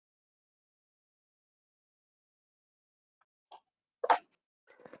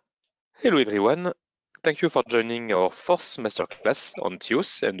Hello everyone, thank you for joining our fourth masterclass on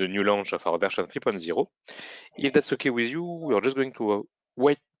TEOS and the new launch of our version 3.0. If that's okay with you, we are just going to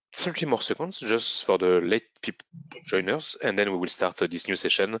wait 30 more seconds just for the late people joiners, and then we will start this new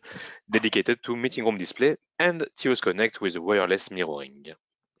session dedicated to meeting room display and TEOS Connect with wireless mirroring.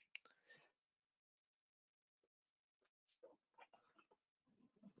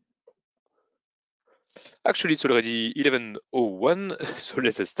 Actually, it's already 11:01, so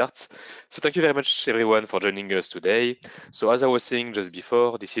let us start. So thank you very much everyone for joining us today. So as I was saying just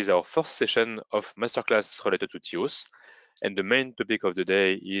before, this is our first session of masterclass related to TEOS, and the main topic of the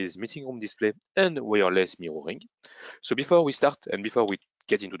day is meeting room display and wireless mirroring. So before we start and before we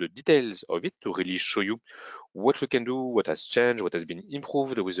get into the details of it to really show you what we can do, what has changed, what has been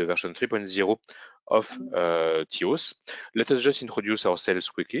improved with the version 3.0 of TEOS, let us just introduce ourselves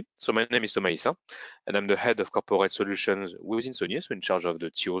quickly. So my name is Issa, and I'm the head of corporate solutions within Sony, so in charge of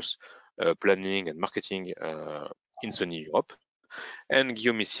the TEOS planning and marketing in Sony Europe. And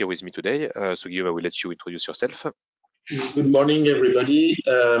Guillaume is here with me today. So Guillaume, I will let you introduce yourself. Good morning, everybody.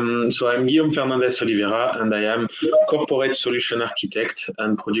 So I'm Guillaume Fernandez Oliveira, and I am corporate solution architect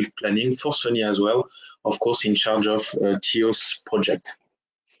and product planning for Sony as well, of course, in charge of TEOS project.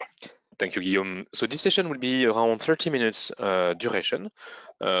 Thank you, Guillaume. So this session will be around 30 minutes duration.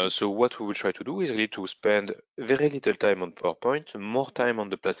 So what we will try to do is really to spend very little time on PowerPoint, more time on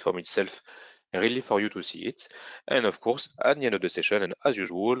the platform itself, really for you to see it. And of course, at the end of the session, and as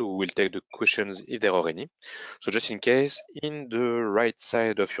usual, we will take the questions if there are any. So just in case, in the right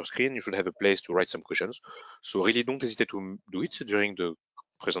side of your screen, you should have a place to write some questions. So really don't hesitate to do it during the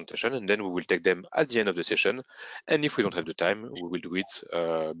presentation, and then we will take them at the end of the session. And if we don't have the time, we will do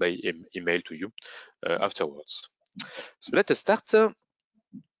it by email to you afterwards. So let us start.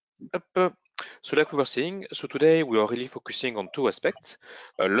 So like we were saying, so today we are really focusing on two aspects.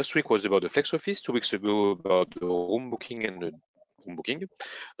 Last week was about the flex office, 2 weeks ago about the room booking and the room booking.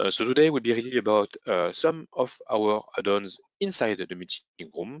 So today will be really about some of our add-ons inside the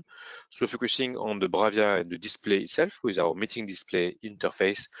meeting room. So focusing on the Bravia and the display itself with our meeting display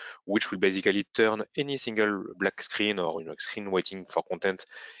interface, which will basically turn any single black screen or screen waiting for content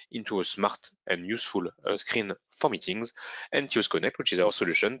into a smart and useful screen for meetings, and TEOS Connect, which is our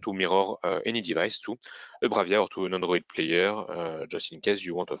solution to mirror any device to a Bravia or to an Android player, just in case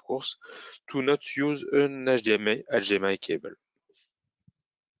you want, of course, to not use an HDMI cable.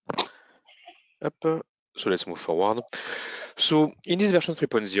 So let's move forward. So in this version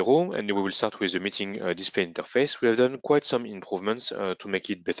 3.0, and we will start with the meeting display interface, we have done quite some improvements to make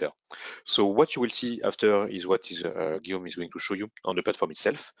it better. So what you will see after is what is Guillaume is going to show you on the platform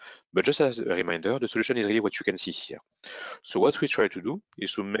itself. But just as a reminder, the solution is really what you can see here. So what we try to do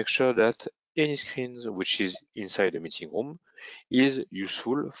is to make sure that any screen which is inside the meeting room is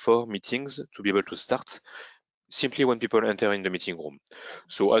useful for meetings to be able to start simply when people enter in the meeting room.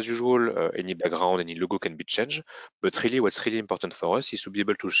 So as usual, any background, any logo can be changed, but really what's really important for us is to be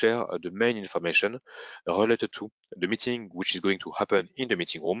able to share the main information related to the meeting which is going to happen in the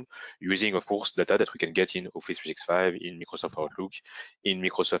meeting room using, of course, data that we can get in Office 365, in Microsoft Outlook, in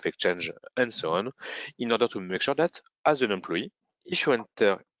Microsoft Exchange, and so on, in order to make sure that as an employee, if you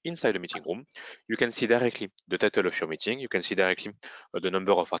enter inside the meeting room, you can see directly the title of your meeting, you can see directly the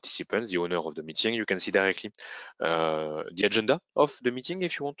number of participants, the owner of the meeting, you can see directly the agenda of the meeting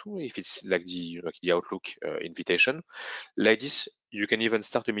if you want to, if it's like the Outlook invitation. Like this, you can even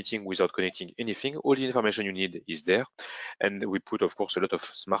start a meeting without connecting anything. All the information you need is there. And we put, of course, a lot of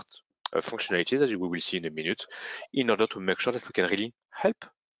smart functionalities, as we will see in a minute, in order to make sure that we can really help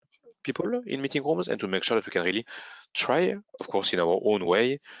people in meeting rooms and to make sure that we can really try, of course, in our own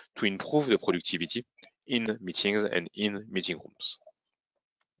way to improve the productivity in meetings and in meeting rooms.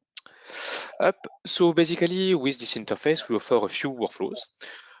 So basically, with this interface, we offer a few workflows.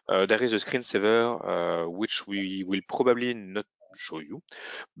 There is a screensaver, which we will probably not show you,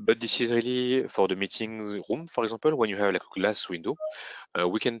 but this is really for the meeting room. For example, when you have like a glass window,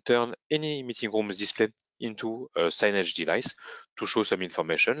 we can turn any meeting room's display into a signage device to show some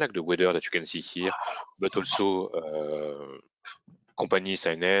information like the weather that you can see here, but also company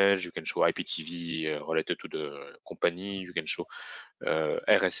signage. You can show IPTV related to the company. You can show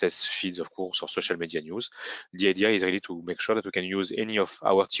RSS feeds, of course, or social media news. The idea is really to make sure that we can use any of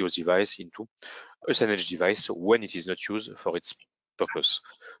our TEOS device into a signage device when it is not used for its purpose.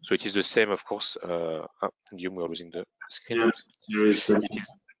 So it is the same, of course. Guillaume, we are losing the screen. Yes,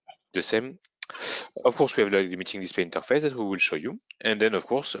 The same. Of course, we have the meeting display interface that we will show you. And then, of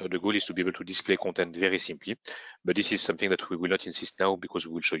course, the goal is to be able to display content very simply. But this is something that we will not insist now because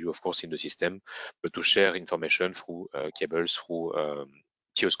we will show you, of course, in the system, but to share information through cables, through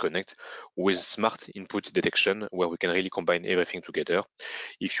TEOS Connect with smart input detection, where we can really combine everything together.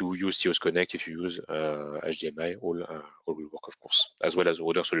 If you use TEOS Connect, if you use HDMI, all will work, of course, as well as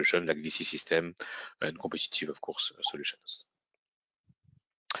other solutions like DC system and competitive, of course, solutions.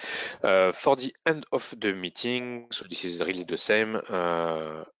 For the end of the meeting, so this is really the same,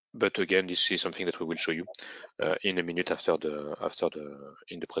 but again, this is something that we will show you in a minute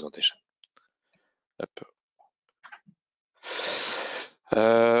in the presentation.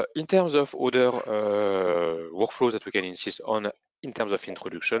 In terms of other workflows that we can insist on in terms of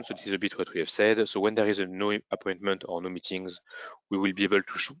introduction, so this is a bit what we have said. So when there is a no appointment or no meetings, we will be able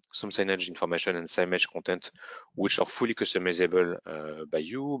to show some signage information and signage content which are fully customizable by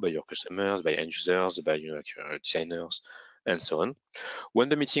you, by your customers, by end users, by your designers, and so on. When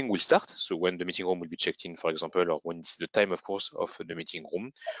the meeting will start, so when the meeting room will be checked in, for example, or when it's the time, of course, of the meeting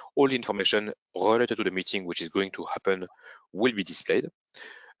room, all the information related to the meeting which is going to happen will be displayed.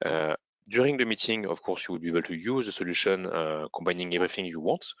 During the meeting, of course, you will be able to use the solution combining everything you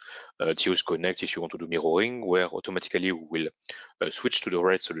want. TEOS Connect if you want to do mirroring, where automatically we will switch to the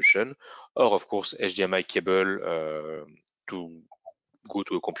right solution, or of course HDMI cable to go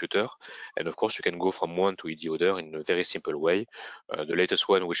to a computer, and of course you can go from one to the other in a very simple way. The latest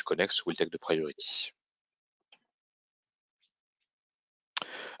one which connects will take the priority.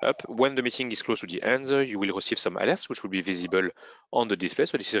 When the meeting is close to the end, you will receive some alerts which will be visible on the display.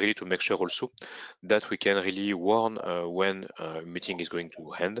 So this is really to make sure also that we can really warn when a meeting is going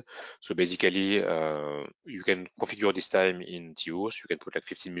to end. So basically, you can configure this time in TEOS. You can put like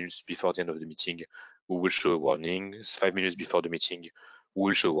 15 minutes before the end of the meeting, we will show a warning. 5 minutes before the meeting, we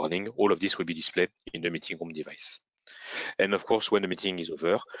will show a warning. All of this will be displayed in the meeting room device. And of course, when the meeting is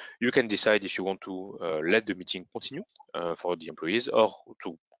over, you can decide if you want to let the meeting continue for the employees, or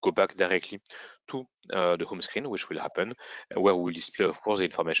to go back directly to the home screen, which will happen, where we will display, of course, the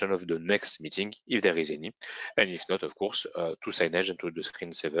information of the next meeting, if there is any, and if not, of course, to signage and to the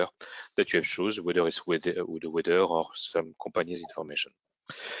screensaver that you have chosen, whether it's with the weather or some company's information.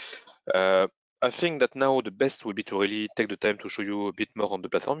 I think that now the best will be to really take the time to show you a bit more on the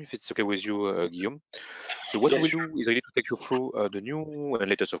platform, if it's okay with you, Guillaume. So what we will do is really to take you through the new and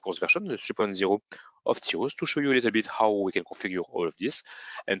latest, of course, version, the 3.0 of TEOS, to show you a little bit how we can configure all of this,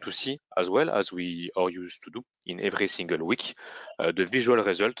 and to see, as well as we are used to do in every single week, the visual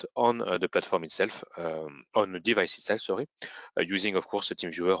result on the platform itself, on the device itself, sorry, using, of course, the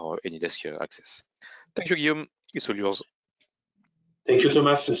TeamViewer or AnyDesk access. Thank you, Guillaume. It's all yours. Thank you,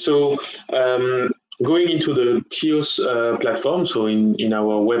 Thomas. So going into the TEOS platform, so in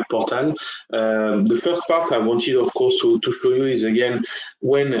our web portal, the first part I wanted, of course, to show you is, again,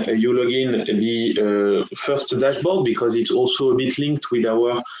 when you log in, the first dashboard, because it's also a bit linked with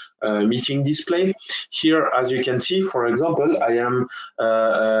our meeting display. Here, as you can see, for example, I am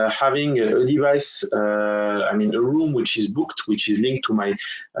having a device, a room which is booked, which is linked to my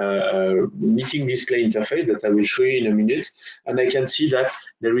meeting display interface that I will show you in a minute. And I can see that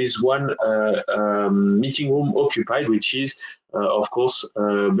there is one meeting room occupied, which is, of course,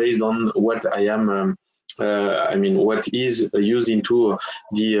 based on what I am what is used into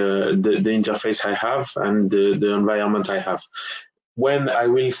the interface I have and the environment I have. When I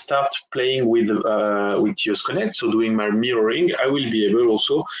will start playing with TEOS Connect, so doing my mirroring, I will be able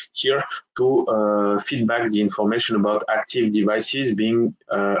also here to feedback the information about active devices being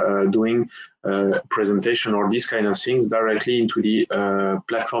doing presentation or these kind of things directly into the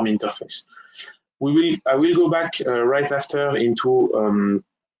platform interface. I will go back right after into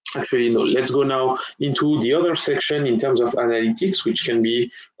actually, no, let's go now into the other section in terms of analytics, which can be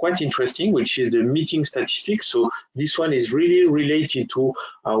quite interesting, which is the meeting statistics. So this one is really related to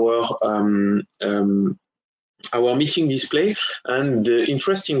our meeting display, and the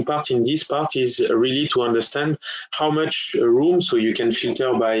interesting part in this part is really to understand how much room, so you can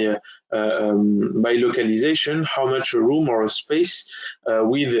filter by localization, how much a room or a space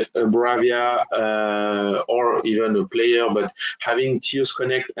with a Bravia or even a player, but having TEOS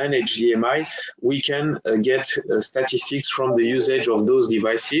Connect and HDMI, we can get statistics from the usage of those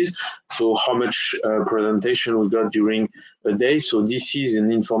devices. So how much presentation we got during a day. So this is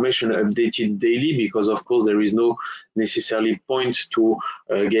an information updated daily, because of course there is no necessarily point to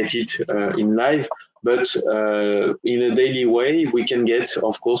get it in live. But in a daily way, we can get,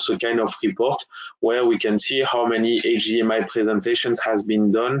 of course, a kind of report where we can see how many HDMI presentations has been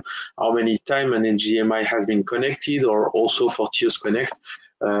done, how many time an HDMI has been connected, or also for TEOS Connect,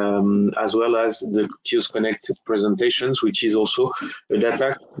 as well as the TEOS Connect presentations, which is also a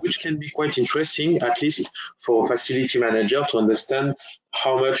data which can be quite interesting, at least for a facility manager, to understand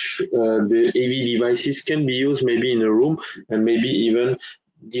how much the AV devices can be used maybe in a room, and maybe even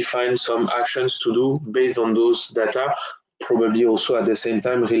define some actions to do based on those data, probably also at the same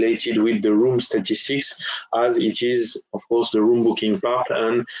time related with the room statistics, as it is, of course, the room booking part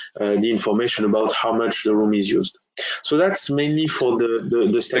and the information about how much the room is used. So that's mainly for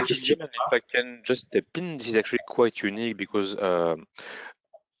the statistics. And if I can just step in, this is actually quite unique because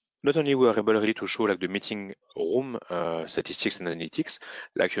not only we are able really to show like the meeting room statistics and analytics,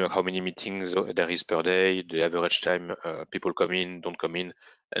 like how many meetings there is per day, the average time people come in, don't come in,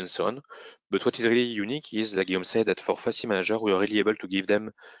 and so on. But what is really unique is, like Guillaume said, that for Facility Manager, we are really able to give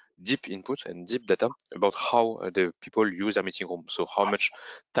them deep input and deep data about how the people use their meeting room. So how much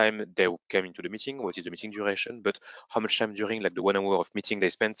time they came into the meeting, what is the meeting duration, but how much time during like the 1 hour of meeting they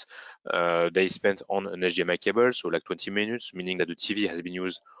spent on an HDMI cable, so like 20 minutes, meaning that the TV has been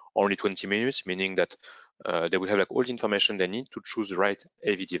used only 20 minutes, meaning that they will have like all the information they need to choose the right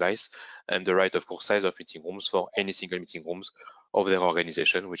AV device and the right, of course, size of meeting rooms for any single meeting rooms of their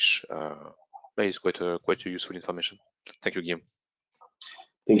organization, which is quite a useful information. Thank you, Guillaume.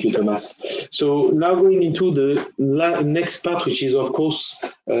 Thank you, Thomas. So now going into the next part, which is, of course,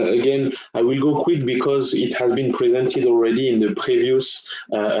 again, I will go quick because it has been presented already in the previous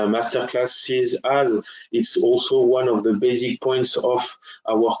masterclass series, as it's also one of the basic points of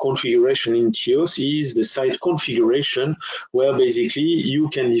our configuration in TEOS is the site configuration, where basically you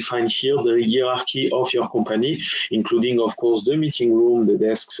can define here the hierarchy of your company, including, of course, the meeting room, the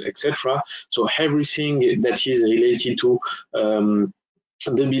desks, etc. So everything that is related to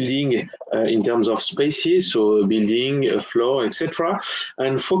the building in terms of spaces, so a building, a floor, etc.,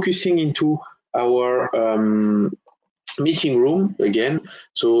 and focusing into our meeting room again.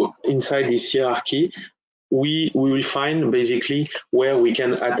 So inside this hierarchy, we will find basically where we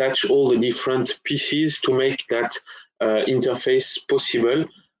can attach all the different pieces to make that interface possible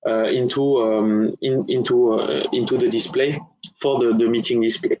into the display for the meeting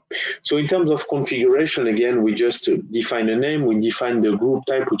display. So in terms of configuration, again, we just define a name, we define the group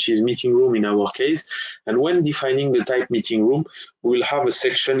type, which is meeting room in our case. And when defining the type meeting room, we'll have a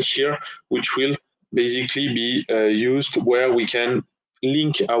section here which will basically be used where we can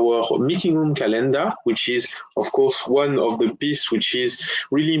link our meeting room calendar, which is, of course, one of the pieces which is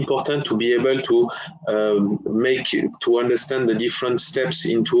really important to be able to understand the different steps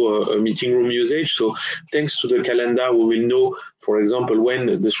into a meeting room usage. So thanks to the calendar, we will know, for example, when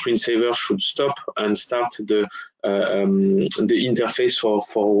the screensaver should stop and start the interface for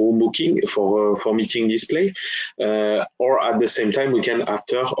room booking, for meeting display, or at the same time we can,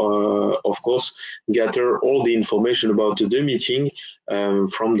 after of course, gather all the information about the meeting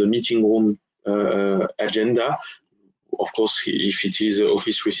from the meeting room agenda. Of course, if it is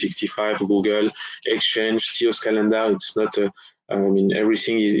Office 365, Google, Exchange, TEOS calendar, it's not I mean,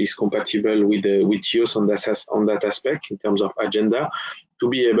 everything is compatible with TEOS on that aspect in terms of agenda, to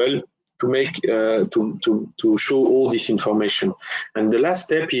be able to make to show all this information. And the last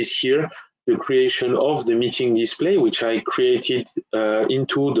step is here the creation of the meeting display, which I created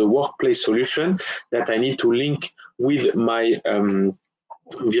into the workplace solution that I need to link with my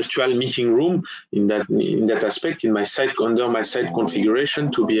virtual meeting room in that aspect in my site, under my site configuration,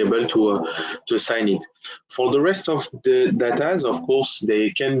 to be able to assign it. For the rest of the data, of course, they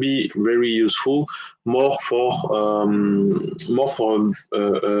can be very useful more for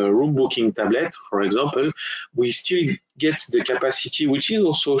room booking tablet, for example. We still get the capacity, which is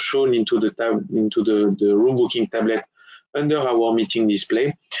also shown into the room booking tablet under our meeting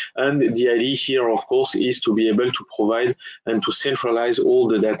display. And the idea here, of course, is to be able to provide and to centralize all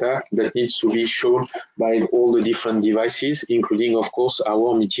the data that needs to be shown by all the different devices, including, of course,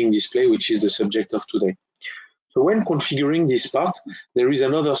 our meeting display, which is the subject of today. So when configuring this part, there is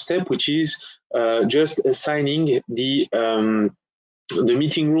another step, which is just assigning the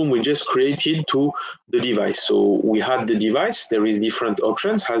meeting room we just created to the device. So we had the device, there is different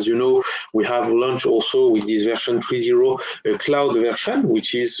options. As you know, we have launched also with this version 3.0 a cloud version,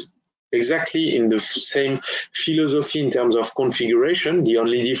 which is exactly in the same philosophy in terms of configuration. The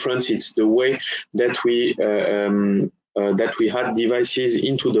only difference is the way that we had devices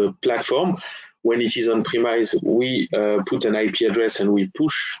into the platform. When it is on premise, we put an IP address and we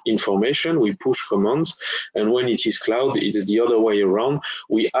push information, we push commands. And when it is cloud, it's the other way around.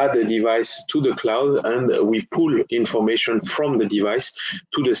 We add a device to the cloud and we pull information from the device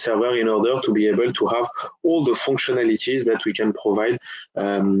to the server in order to be able to have all the functionalities that we can provide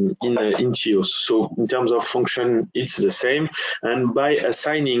in TEOS. So in terms of function, it's the same. And by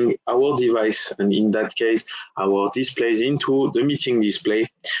assigning our device, and in that case, our displays into the meeting display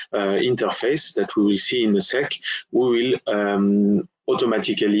interface that we will see in a sec, we will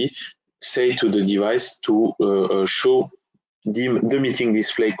automatically say to the device to show the meeting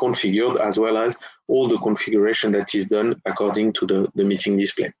display configured, as well as all the configuration that is done according to the meeting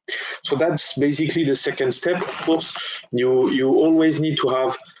display. So that's basically the second step. Of course, you always need to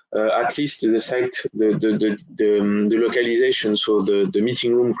have at least the site, the localization, so the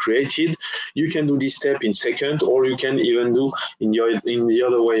meeting room created. You can do this step in second, or you can even do in the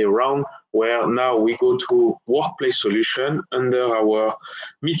other way around, where now we go to workplace solution under our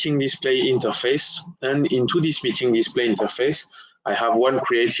meeting display interface, and into this meeting display interface, I have one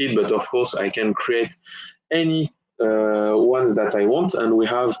created, but of course I can create any ones that I want, and we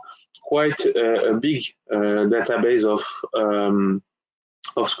have quite a big database of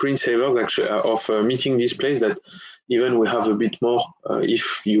screensavers, actually, of meeting displays that even we have a bit more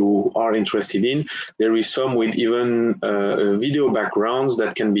if you are interested in. There is some with even video backgrounds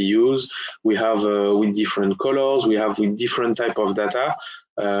that can be used. We have with different colors, we have with different type of data.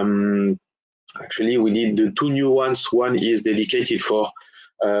 Actually, we did the two new ones. One is dedicated for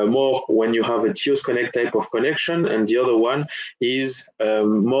more when you have a TEOS Connect type of connection, and the other one is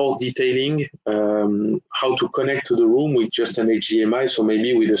more detailing how to connect to the room with just an HDMI, so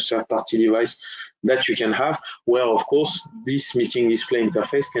maybe with a third-party device that you can have, where of course this meeting display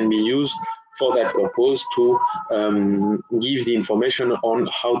interface can be used for that purpose to give the information on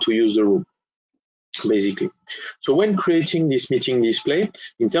how to use the room, basically. So when creating this meeting display,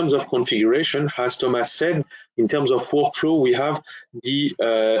 in terms of configuration, as Thomas said, in terms of workflow, we have the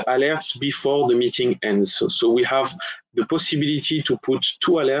alerts before the meeting ends. So we have the possibility to put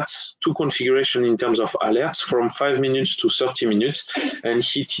two alerts, two configuration in terms of alerts from 5 minutes to 30 minutes. And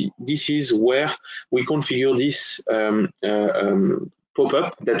this is where we configure this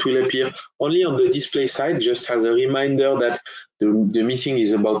pop-up that will appear only on the display side, just as a reminder that the meeting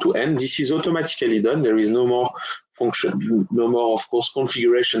is about to end. This is automatically done. There is no more function, no more, of course,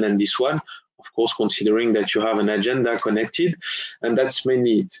 configuration than this one, of course, considering that you have an agenda connected, and that's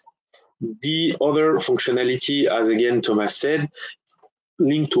mainly it. The other functionality, as again Thomas said,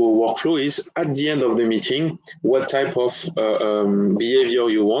 linked to a workflow, is at the end of the meeting, what type of behavior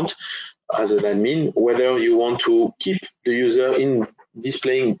you want as an admin, whether you want to keep the user in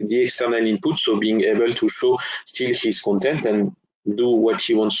displaying the external input, so being able to show still his content and do what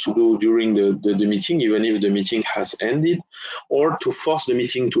he wants to do during the meeting, even if the meeting has ended, or to force the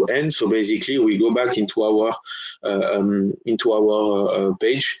meeting to end. So basically, we go back into our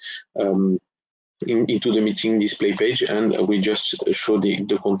page, into the meeting display page, and we just show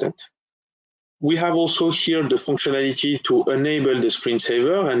the content. We have also here the functionality to enable the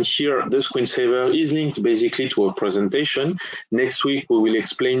screensaver, and here the screensaver is linked basically to a presentation. Next week we will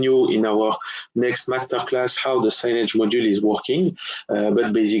explain you in our next masterclass how the signage module is working,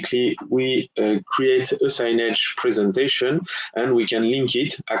 but basically we create a signage presentation and we can link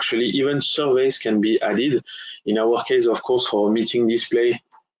it. Actually, even surveys can be added. In our case, of course, for a meeting display,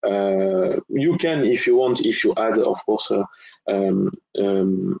 you can, if you want, if you add, of course, a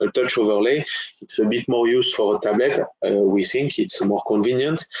touch overlay. It's a bit more used for a tablet. We think it's more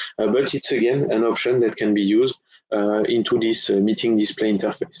convenient, but it's again an option that can be used into this meeting display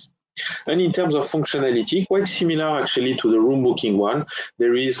interface. And in terms of functionality, quite similar actually to the room booking one.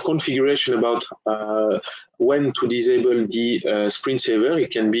 There is configuration about when to disable the screensaver.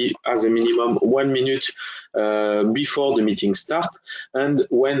 It can be as a minimum 1 minute before the meeting start, and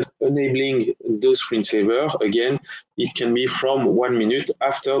when enabling the screensaver, again, it can be from 1 minute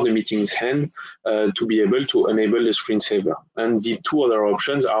after the meeting's end to be able to enable the screensaver. And the two other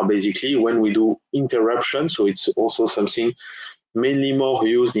options are basically when we do interruption, so it's also something mainly more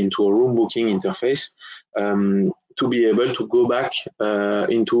used into a room booking interface, to be able to go back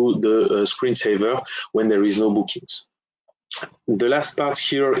into the screensaver when there is no bookings. The last part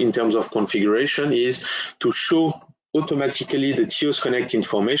here in terms of configuration is to show automatically the TEOS Connect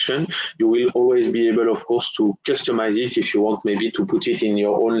information. You will always be able, of course, to customize it if you want, maybe to put it in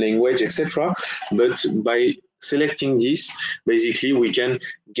your own language, etc. But by selecting this, basically we can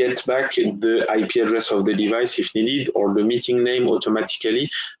get back the IP address of the device if needed, or the meeting name automatically,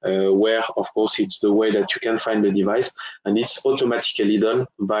 where of course it's the way that you can find the device, and it's automatically done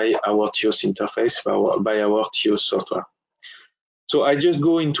by our TEOS interface, by our TEOS software. So I just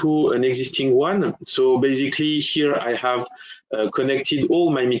go into an existing one. So basically here I have connected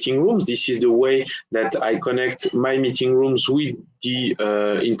all my meeting rooms. This is the way that I connect my meeting rooms with the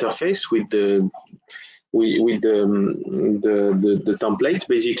interface, with the template,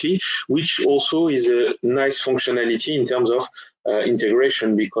 basically, which also is a nice functionality in terms of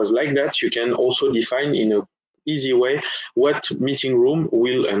integration, because like that you can also define in a easy way what meeting room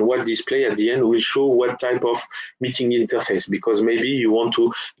will and what display at the end will show what type of meeting interface, because maybe you want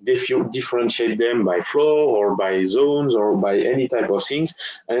to differentiate them by floor or by zones or by any type of things.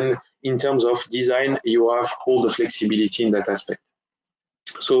 And in terms of design, you have all the flexibility in that aspect.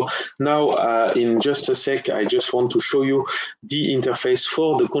 So now in just a sec, I just want to show you the interface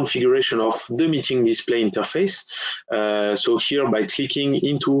for the configuration of the meeting display interface. So here, by clicking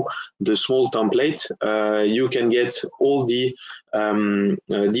into the small template, you can get all the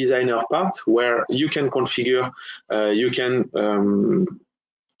designer part where you can configure, you can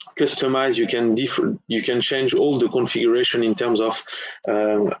customize, you can change all the configuration in terms of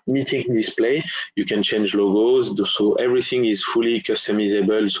meeting display. You can change logos, so everything is fully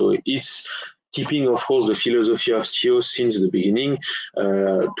customizable. So it's keeping, of course, the philosophy of TEOS since the beginning,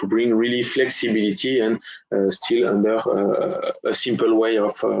 to bring really flexibility and still under a simple way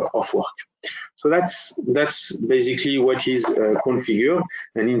of work. So that's basically what is configured.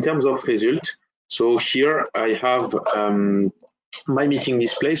 And in terms of result, so here I have my meeting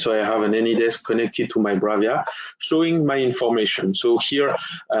display. So I have an AnyDesk connected to my Bravia showing my information. So here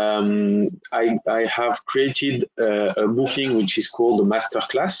I have created a booking which is called the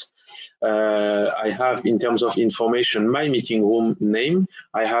Masterclass. I have, in terms of information, my meeting room name.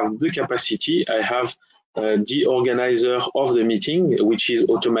 I have the capacity. I have the organizer of the meeting, which is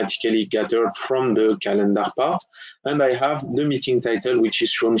automatically gathered from the calendar part. And I have the meeting title, which is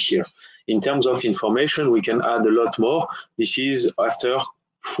shown here. In terms of information, we can add a lot more. This is after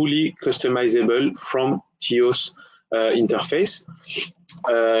fully customizable from TEOS interface.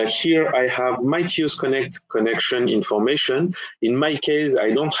 Here I have my TEOS Connect connection information. In my case,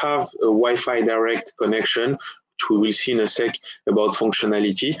 I don't have a Wi-Fi direct connection, which we will see in a sec about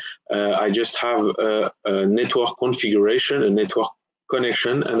functionality. I just have a network configuration, a network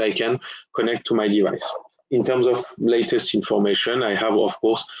connection, and I can connect to my device. In terms of latest information, I have, of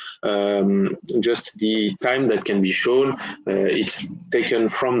course, just the time that can be shown. It's taken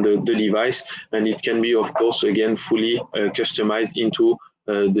from the device, and it can be, of course, again, fully customized into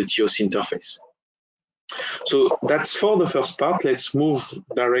the TEOS interface. So that's for the first part. Let's move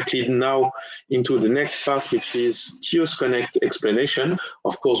directly now into the next part, which is TEOS Connect explanation.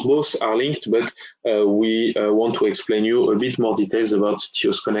 Of course, both are linked, but we want to explain you a bit more details about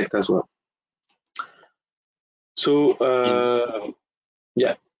TEOS Connect as well. So,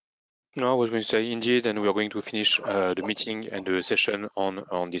 yeah. No, I was going to say indeed, and we are going to finish the meeting and the session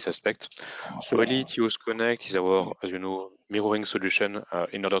on this aspect. So really, TEOS Connect is our, as you know, mirroring solution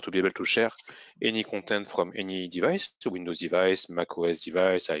in order to be able to share any content from any device, so Windows device, macOS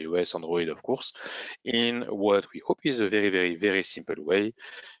device, iOS, Android, of course, in what we hope is a very, very, very simple way,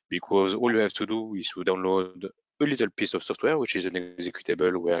 because all you have to do is to download a little piece of software, which is an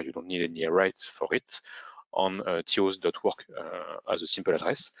executable where you don't need any rights for it, on teos.work as a simple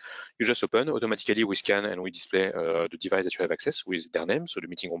address. You just open, automatically we scan and we display the device that you have access with their name, so the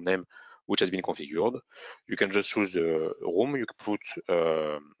meeting room name, which has been configured. You can just choose the room, you can put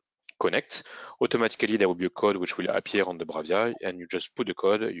connect. Automatically there will be a code which will appear on the Bravia, and you just put the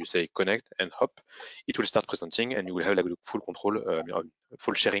code, you say connect, and hop, it will start presenting, and you will have like full control,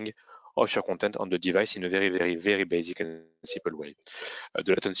 full sharing of your content on the device in a very, very, very basic and simple way.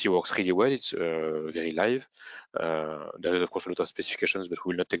 The latency works really well. It's very live. There is, of course, a lot of specifications, but we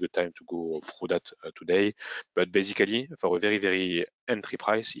will not take the time to go through that today. But basically, for a very, very entry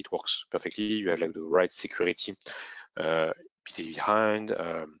price, it works perfectly. You have like the right security behind.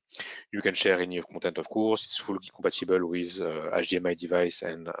 You can share any content, of course. It's fully compatible with HDMI device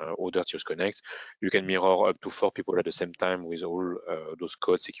and other TEOS Connect. You can mirror up to 4 people at the same time with all those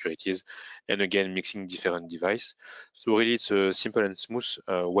code securities, and again, mixing different devices. So really, it's a simple and smooth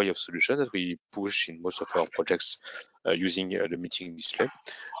way of solution that we push in most of our projects using the meeting display.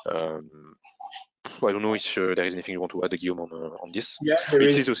 I don't know if there is anything you want to add, Guillaume, on this. Yeah, there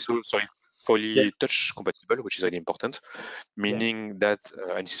it is. is also, sorry, fully touch compatible, which is really important, meaning that,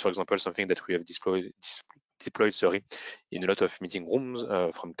 and this is, for example, something that we have deployed in a lot of meeting rooms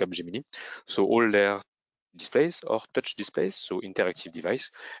from Capgemini. So all their displays are touch displays, so interactive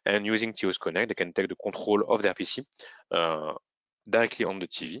device, and using TEOS Connect, they can take the control of their PC directly on the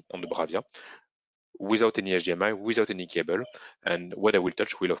TV, on the Bravia, without any HDMI, without any cable, and what I will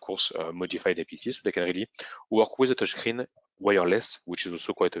touch will, of course, modify the PC, so they can really work with the touchscreen wireless, which is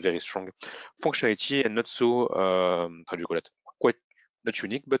also quite a very strong functionality, and not so, how do you call it, quite not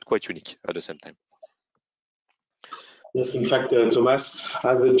unique, but quite unique at the same time. Yes, in fact, Thomas,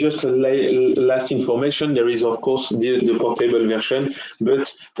 as just a last information, there is of course the portable version,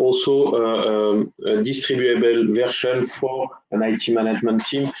 but also a distributable version for an IT management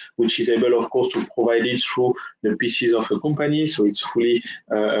team, which is able, of course, to provide it through the PCs of a company. So it's fully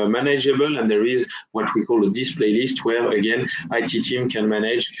manageable, and there is what we call a display list, where again IT team can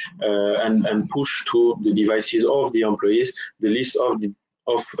manage and push to the devices of the employees the list of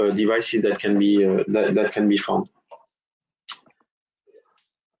devices that can be that can be found.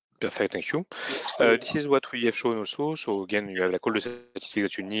 Perfect, thank you. This is what we have shown also. So again, you have like all the statistics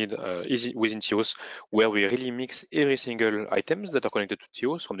that you need within TEOS, where we really mix every single items that are connected to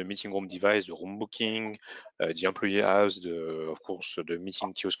TEOS, from the meeting room device, the room booking, the employee house, of course, the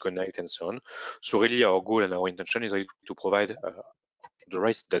meeting TEOS Connect, and so on. So really our goal and our intention is really to provide the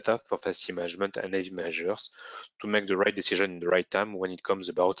right data for facility management and AV managers to make the right decision in the right time when it comes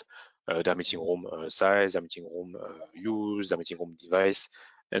about their meeting room size, their meeting room use, their meeting room device,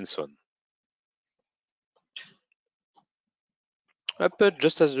 and so on. But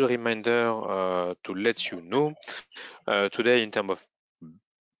just as a reminder to let you know, today in terms of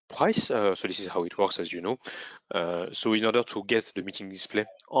price, so this is how it works, as you know. So in order to get the meeting display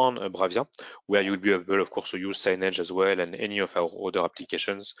on Bravia, where you will be able, of course, to use signage as well and any of our other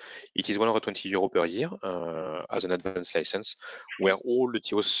applications, it is 120 euro per year as an advanced license, where all the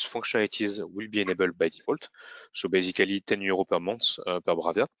TEOS functionalities will be enabled by default. So basically 10 euro per month per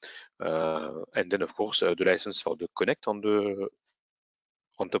Bravia. And then, of course, the license for the Connect on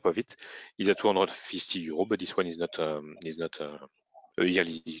top of it is at 250 euro, but this one is not a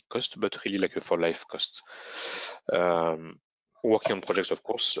yearly cost, but really like a for life cost. Working on projects, of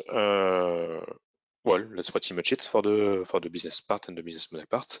course. Well, that's pretty much it for the business part and the business model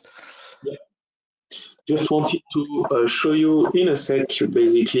part. Yeah. Just wanted to show you in a sec,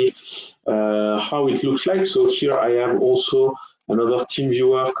 basically, how it looks like. So here I have also another team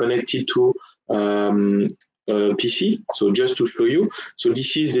viewer connected to PC. So just to show you, so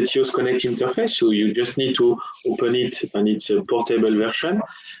this is the TEOS Connect interface. So you just need to open it, and it's a portable version.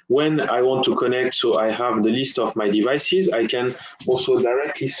 When I want to connect, so I have the list of my devices. I can also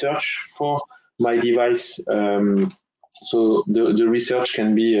directly search for my device. So the research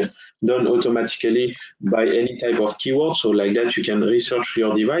can be done automatically by any type of keyword. So like that, you can research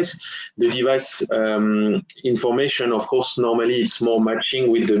your device. The device information, of course, normally it's more matching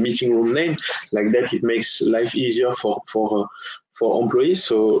with the meeting room name. Like that, it makes life easier for employees.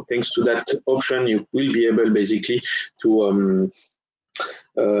 So thanks to that option, you will be able basically to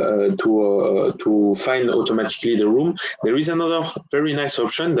find automatically the room. There is another very nice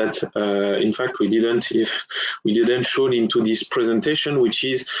option that, in fact, we didn't show into this presentation, which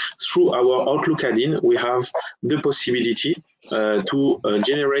is through our Outlook add-in, we have the possibility to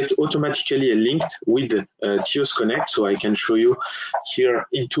generate automatically a link with TEOS Connect. So I can show you here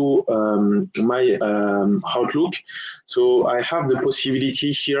into my Outlook. So I have the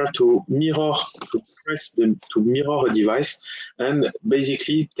possibility here to mirror a device, and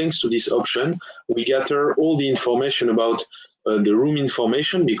basically thanks to this option we gather all the information about the room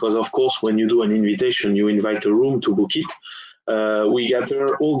information, because of course when you do an invitation you invite a room to book it. We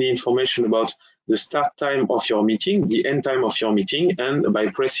gather all the information about the start time of your meeting, the end time of your meeting, and by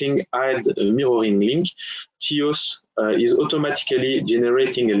pressing add a mirroring link, TEOS is automatically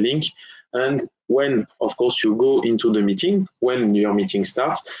generating a link. And when, of course, you go into the meeting, when your meeting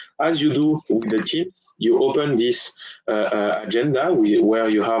starts, as you do with the team, you open this agenda where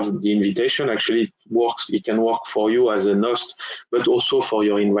you have the invitation. Actually, it can work for you as a host, but also for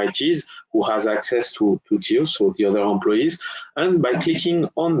your invitees who has access to TEOS, so the other employees. And by clicking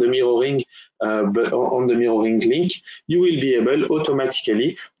on the mirroring link, you will be able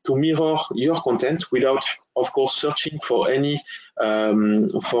automatically to mirror your content without, of course, searching for any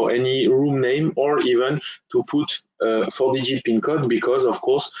room name, or even to put 4-digit PIN code, because of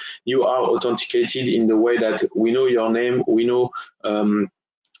course you are authenticated in the way that we know your name, we know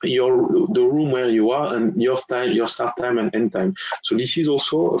the room where you are, and your time, your start time and end time. So this is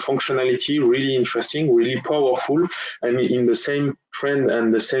also a functionality really interesting, really powerful, and in the same trend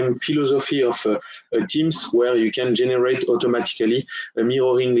and the same philosophy of Teams, where you can generate automatically a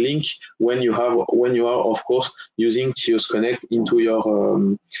mirroring link when you are of course using TEOS Connect into your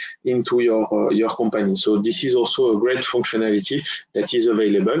company. So this is also a great functionality that is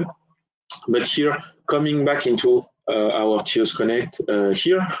available. But here, coming back into our TEOS Connect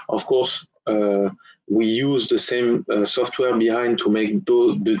here, of course, we use the same software behind to make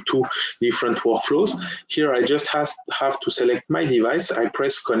the two different workflows. Here, I just have to select my device. I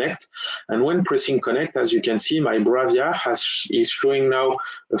press Connect, and when pressing Connect, as you can see, my Bravia is showing now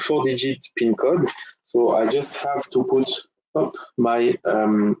a 4-digit PIN code. So I just have to put up my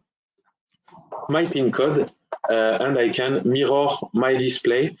pin code, and I can mirror my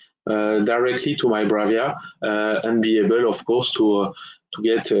display directly to my Bravia, and be able, of course, to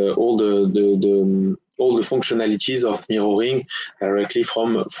get all the functionalities of mirroring directly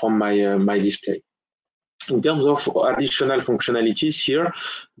from my display. In terms of additional functionalities here,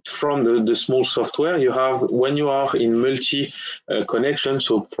 from the small software, you have, when you are in multi connection,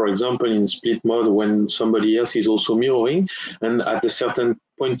 so for example in split mode, when somebody else is also mirroring, and at a certain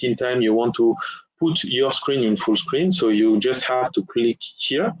point in time you want to put your screen in full screen, so you just have to click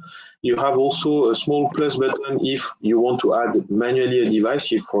here. You have also a small plus button if you want to add manually a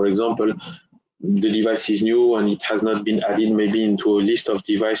device, if for example the device is new and it has not been added maybe into a list of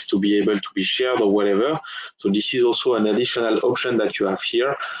devices to be able to be shared or whatever. So this is also an additional option that you have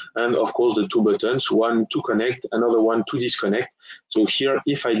here. And of course the two buttons, one to connect, another one to disconnect. So here,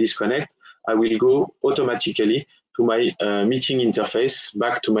 if I disconnect, I will go automatically to my meeting interface,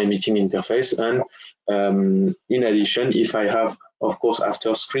 back to my meeting interface. And in addition, if I have, of course,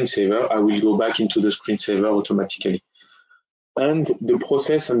 after screensaver, I will go back into the screensaver automatically. And the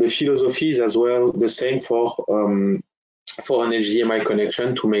process and the philosophy is as well the same for an HDMI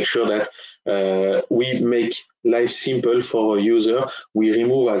connection, to make sure that we make life simple for a user. We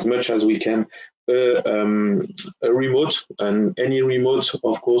remove as much as we can a remote, and any remote,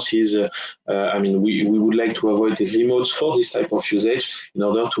 of course, is we would like to avoid remotes for this type of usage in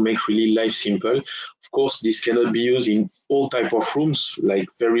order to make really life simple. Of course, this cannot be used in all type of rooms, like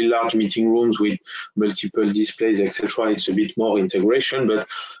very large meeting rooms with multiple displays, etc. It's a bit more integration, but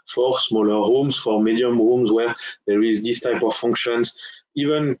for smaller rooms, for medium rooms where there is this type of functions,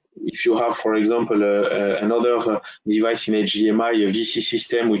 even if you have, for example, another device in HDMI, a VC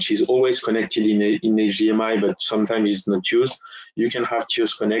system, which is always connected in HDMI, but sometimes it's not used, you can have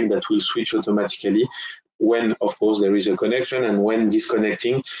TEOS Connect that will switch automatically when, of course, there is a connection, and when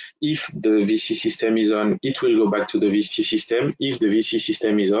disconnecting, if the VC system is on, it will go back to the VC system. If the VC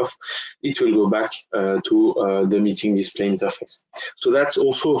system is off, it will go back to the meeting display interface. So that's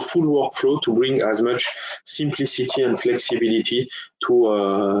also a full workflow to bring as much simplicity and flexibility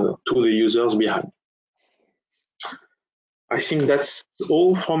to the users behind. I think that's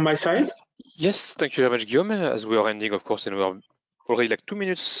all from my side. Yes, thank you very much, Guillaume. As we are ending, of course, and we are already like 2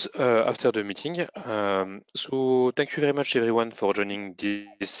 minutes after the meeting. So thank you very much, everyone, for joining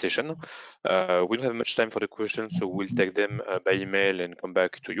this session. We don't have much time for the questions, so we'll take them by email and come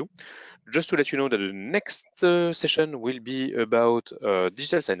back to you. Just to let you know that the next session will be about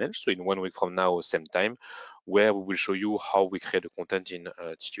digital signage, so in 1 week from now, same time, where we will show you how we create the content in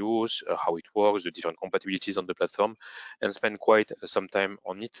TEOS, how it works, the different compatibilities on the platform, and spend quite some time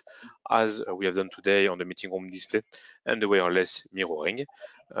on it, as we have done today on the meeting room display and the wireless mirroring.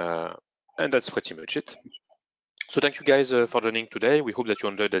 And that's pretty much it. So thank you guys for joining today. We hope that you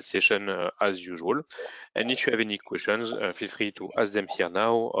enjoyed that session as usual. And if you have any questions, feel free to ask them here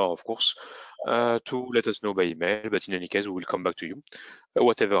now, or of course, to let us know by email. But in any case, we will come back to you,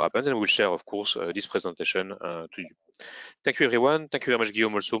 whatever happens, and we'll share, of course, this presentation to you. Thank you, everyone. Thank you very much,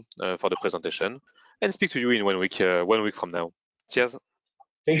 Guillaume, also for the presentation. And speak to you in 1 week, 1 week from now. Cheers.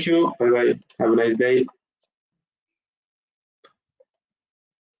 Thank you. Bye-bye. Have a nice day.